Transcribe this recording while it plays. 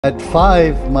At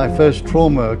 5, my first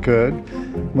trauma occurred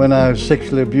when I was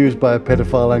sexually abused by a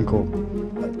pedophile uncle.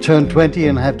 I turned 20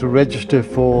 and had to register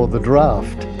for the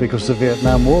draft because the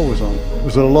Vietnam War was on. It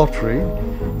was a lottery,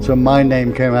 so my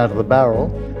name came out of the barrel.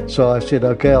 So I said,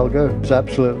 okay, I'll go. It was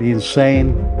absolutely insane.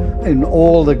 In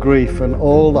all the grief and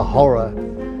all the horror,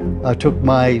 I took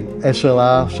my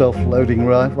SLR, self-loading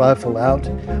rifle out,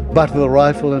 butted the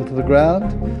rifle into the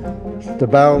ground, the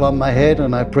barrel on my head,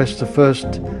 and I pressed the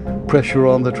first pressure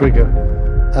on the trigger.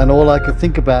 And all I could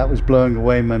think about was blowing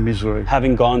away my misery.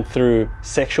 Having gone through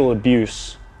sexual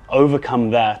abuse, overcome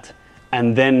that,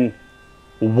 and then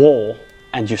war,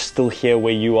 and you're still here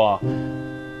where you are.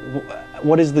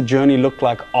 What does the journey look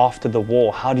like after the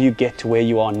war? How do you get to where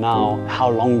you are now? How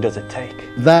long does it take?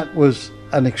 That was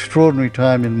an extraordinary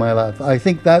time in my life. I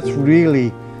think that's really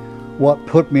what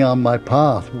put me on my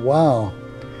path. Wow,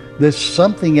 there's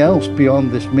something else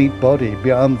beyond this meat body,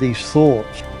 beyond these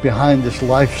thoughts, behind this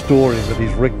life story that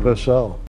is Rick Purcell.